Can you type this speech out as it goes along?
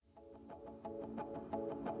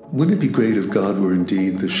Wouldn't it be great if God were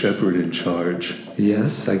indeed the shepherd in charge?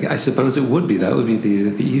 Yes, I suppose it would be. That would be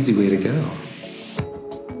the easy way to go.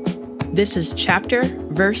 This is Chapter,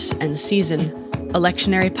 Verse, and Season, a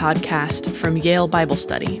lectionary podcast from Yale Bible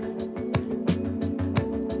Study.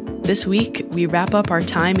 This week, we wrap up our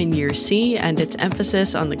time in Year C and its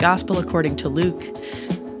emphasis on the Gospel according to Luke.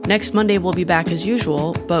 Next Monday, we'll be back as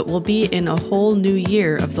usual, but we'll be in a whole new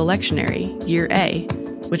year of the lectionary, Year A,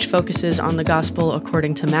 which focuses on the Gospel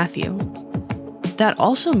according to Matthew. That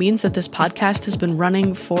also means that this podcast has been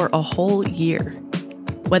running for a whole year.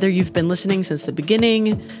 Whether you've been listening since the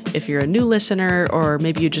beginning, if you're a new listener, or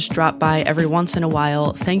maybe you just drop by every once in a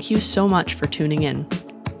while, thank you so much for tuning in.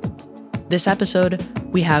 This episode,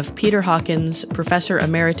 we have Peter Hawkins, Professor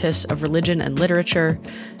Emeritus of Religion and Literature,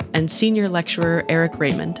 and Senior Lecturer Eric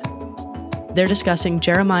Raymond. They're discussing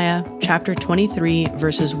Jeremiah chapter 23,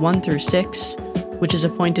 verses 1 through 6, which is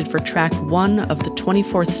appointed for track 1 of the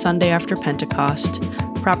 24th Sunday after Pentecost,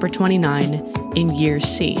 proper 29, in Year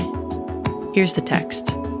C. Here's the text.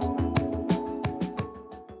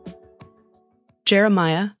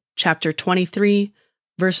 Jeremiah chapter 23,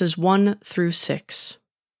 verses 1 through 6.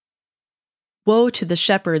 Woe to the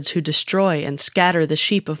shepherds who destroy and scatter the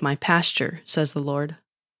sheep of my pasture, says the Lord.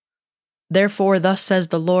 Therefore, thus says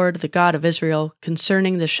the Lord, the God of Israel,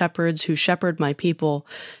 concerning the shepherds who shepherd my people,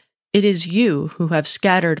 it is you who have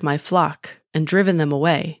scattered my flock and driven them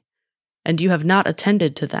away, and you have not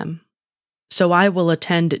attended to them. So I will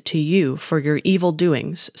attend to you for your evil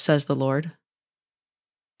doings, says the Lord.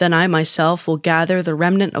 Then I myself will gather the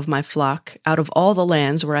remnant of my flock out of all the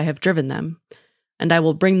lands where I have driven them, and I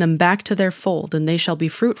will bring them back to their fold, and they shall be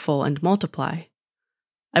fruitful and multiply.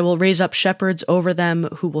 I will raise up shepherds over them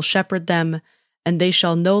who will shepherd them, and they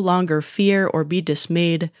shall no longer fear or be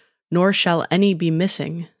dismayed, nor shall any be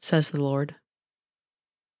missing, says the Lord.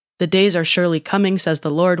 The days are surely coming, says the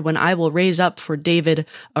Lord, when I will raise up for David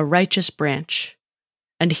a righteous branch,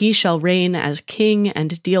 and he shall reign as king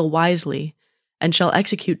and deal wisely, and shall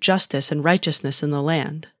execute justice and righteousness in the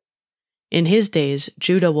land. In his days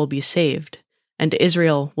Judah will be saved, and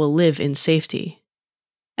Israel will live in safety.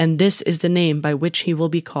 And this is the name by which he will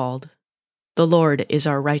be called. The Lord is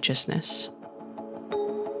our righteousness.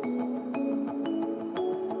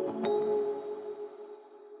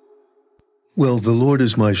 Well, the Lord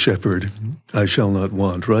is my shepherd, I shall not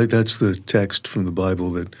want, right? That's the text from the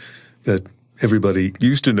Bible that everybody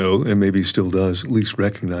used to know, and maybe still does, at least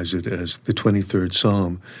recognize it as the 23rd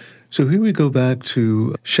Psalm. So here we go back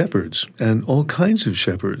to shepherds, and all kinds of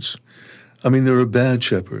shepherds. I mean, there are bad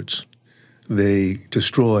shepherds. They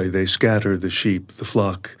destroy, they scatter the sheep, the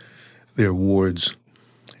flock, their wards.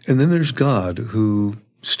 And then there's God who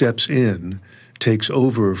steps in, takes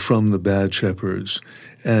over from the bad shepherds,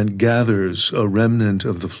 and gathers a remnant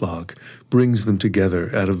of the flock, brings them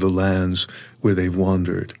together out of the lands where they've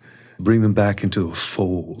wandered, bring them back into a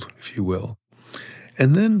fold, if you will.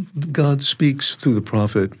 And then God speaks through the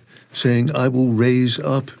prophet, saying, I will raise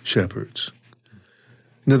up shepherds.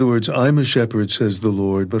 In other words, I'm a shepherd, says the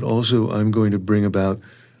Lord, but also I'm going to bring about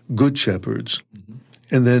good shepherds. Mm-hmm.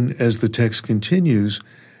 And then as the text continues,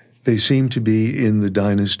 they seem to be in the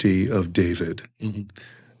dynasty of David,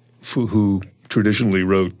 who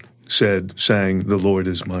traditionally sang, the Lord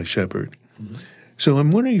is my shepherd. Mm-hmm. So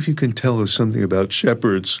I'm wondering if you can tell us something about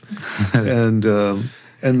shepherds and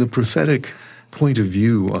the prophetic point of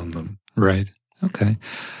view on them. Right. Okay.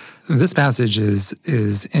 This passage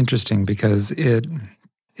is interesting because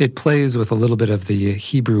it plays with a little bit of the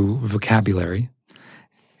Hebrew vocabulary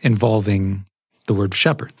involving the word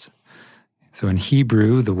shepherds. So in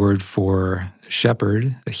Hebrew, the word for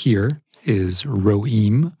shepherd here is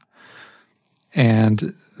ro'im,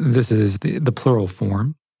 and this is the plural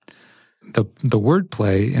form. The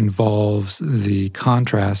wordplay involves the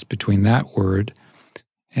contrast between that word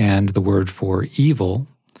and the word for evil,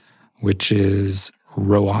 which is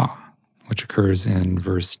roah, which occurs in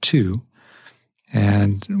verse 2,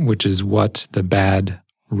 and which is what the bad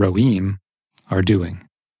ro'im are doing,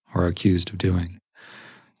 or are accused of doing.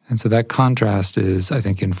 And so that contrast is, I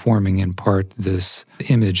think, informing in part this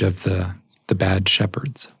image of the bad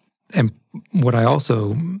shepherds. And what I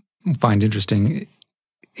also find interesting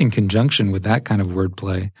in conjunction with that kind of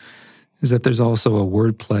wordplay is that there's also a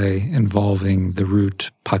wordplay involving the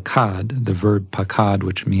root pakad, the verb pakad,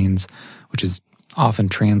 which is often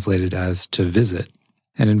translated as to visit.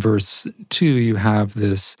 And in verse 2, you have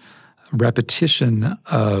this repetition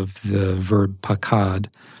of the verb pakad,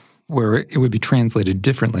 where it would be translated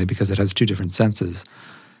differently because it has two different senses.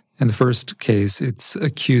 In the first case, it's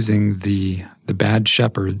accusing the bad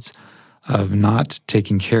shepherds of not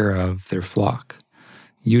taking care of their flock.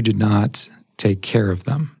 You did not take care of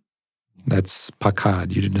them. That's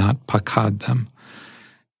pakad. You did not pakad them.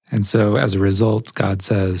 And so as a result, God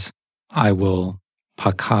says, I will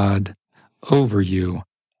pakad over you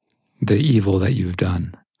the evil that you've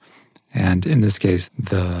done. And in this case,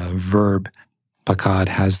 the verb pakad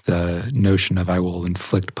has the notion of I will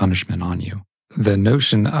inflict punishment on you. The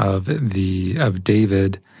notion of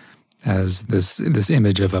David as this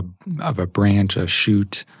image of a branch, a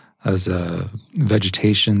shoot, as a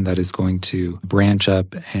vegetation that is going to branch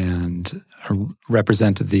up and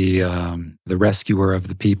represent the rescuer of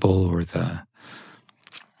the people, or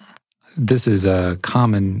this is a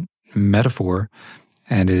common metaphor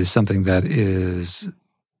and is something that is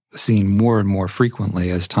seen more and more frequently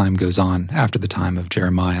as time goes on, after the time of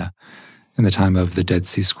Jeremiah, in the time of the Dead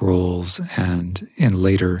Sea Scrolls, and in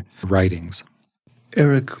later writings.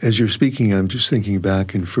 Eric, as you're speaking, I'm just thinking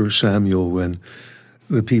back in 1 Samuel when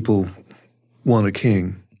the people want a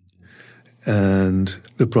king, and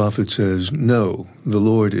the prophet says, no, the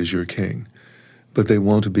Lord is your king. But they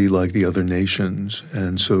want to be like the other nations,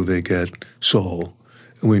 and so they get Saul,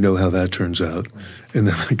 and we know how that turns out. And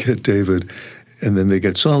then they get David, and then they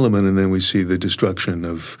get Solomon, and then we see the destruction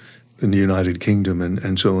of the United Kingdom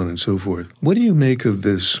and so on and so forth. What do you make of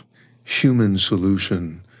this human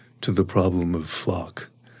solution to the problem of flock?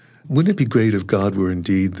 Wouldn't it be great if God were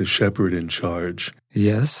indeed the shepherd in charge?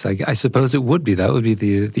 Yes, I suppose it would be. That would be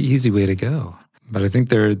the easy way to go. But I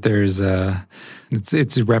think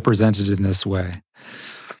it's represented in this way.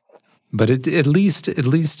 But at least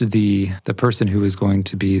the person who is going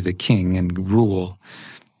to be the king and rule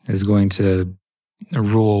is going to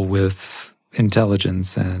rule with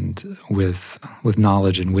intelligence and with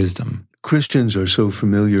knowledge and wisdom. Christians are so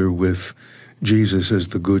familiar with Jesus as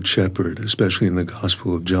the Good Shepherd, especially in the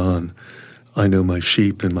Gospel of John. I know my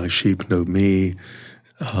sheep, and my sheep know me.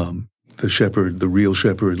 The shepherd, the real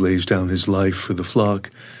shepherd, lays down his life for the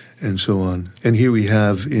flock, and so on. And here we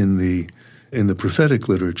have in the prophetic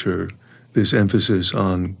literature this emphasis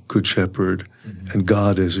on Good Shepherd and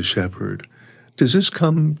God as a shepherd. Does this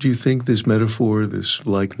come, do you think, this metaphor, this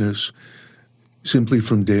likeness, simply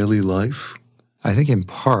from daily life? I think in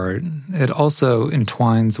part. It also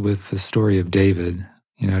entwines with the story of David.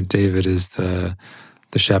 You know, David is the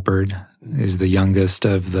shepherd, is the youngest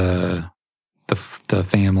of the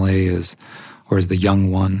family, is the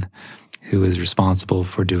young one who is responsible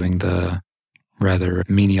for doing the rather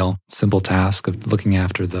menial, simple task of looking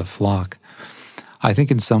after the flock. I think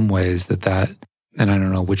in some ways that, and I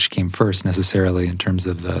don't know which came first necessarily in terms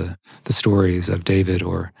of the stories of David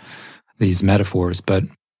or these metaphors, but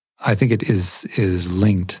I think it is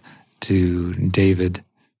linked to David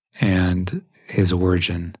and his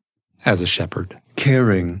origin as a shepherd.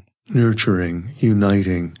 Caring, nurturing,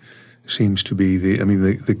 uniting seems to be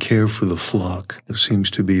the care for the flock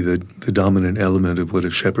seems to be the dominant element of what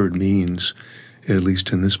a shepherd means, at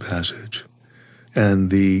least in this passage.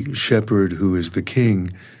 And the shepherd who is the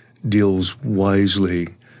king deals wisely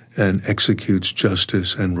and executes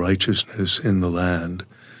justice and righteousness in the land.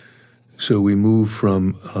 So we move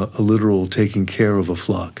from a literal taking care of a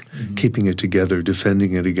flock, keeping it together,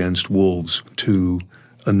 defending it against wolves, to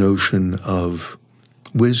a notion of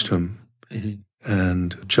wisdom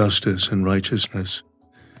and justice and righteousness.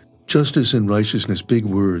 Justice and righteousness, big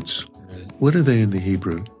words. What are they in the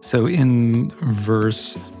Hebrew? So in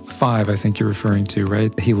verse 5, I think you're referring to,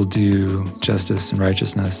 right? He will do justice and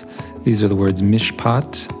righteousness. These are the words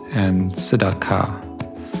mishpat and tzedakah,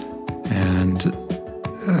 and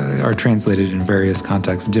are translated in various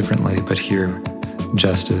contexts differently, but here,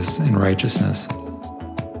 justice and righteousness.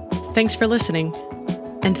 Thanks for listening.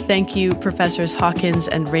 And thank you, Professors Hawkins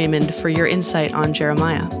and Raymond, for your insight on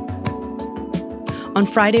Jeremiah. On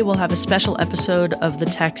Friday, we'll have a special episode of the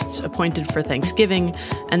texts appointed for Thanksgiving,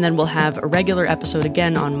 and then we'll have a regular episode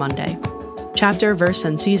again on Monday. Chapter, Verse,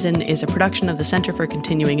 and Season is a production of the Center for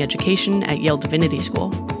Continuing Education at Yale Divinity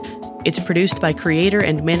School. It's produced by creator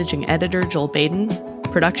and managing editor Joel Baden,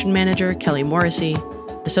 production manager Kelly Morrissey,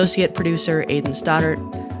 associate producer Aidan Stoddart,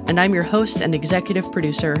 and I'm your host and executive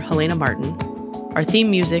producer Helena Martin. Our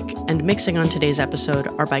theme music and mixing on today's episode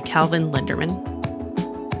are by Calvin Linderman.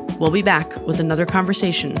 We'll be back with another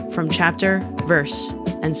conversation from Chapter, Verse,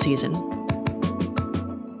 and Season.